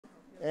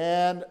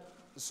And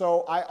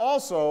so I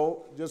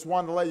also just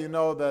wanted to let you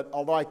know that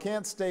although I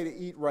can't stay to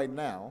eat right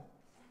now,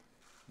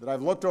 that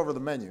I've looked over the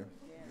menu,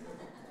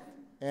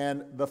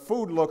 and the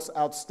food looks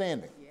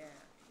outstanding.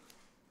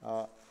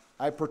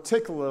 I'm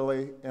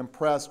particularly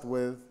impressed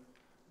with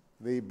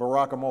the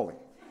Barackamole.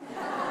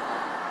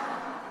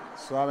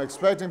 So I'm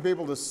expecting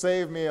people to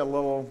save me a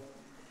little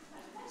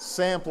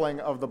sampling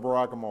of the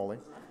Barackamole.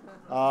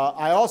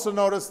 I also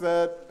noticed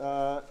that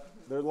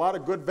there are a lot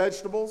of good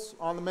vegetables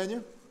on the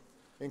menu,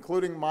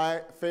 including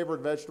my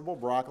favorite vegetable,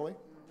 broccoli.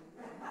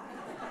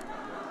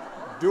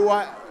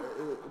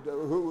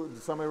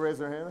 Somebody raise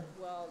their hand?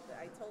 Well,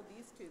 I told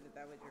these two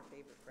that was your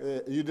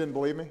favorite. You didn't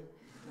believe me?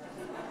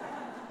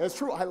 It's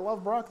true. I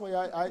love broccoli.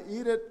 I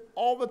eat it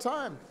all the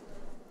time.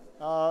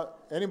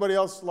 Anybody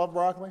else love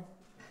broccoli?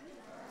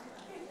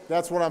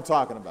 That's what I'm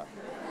talking about.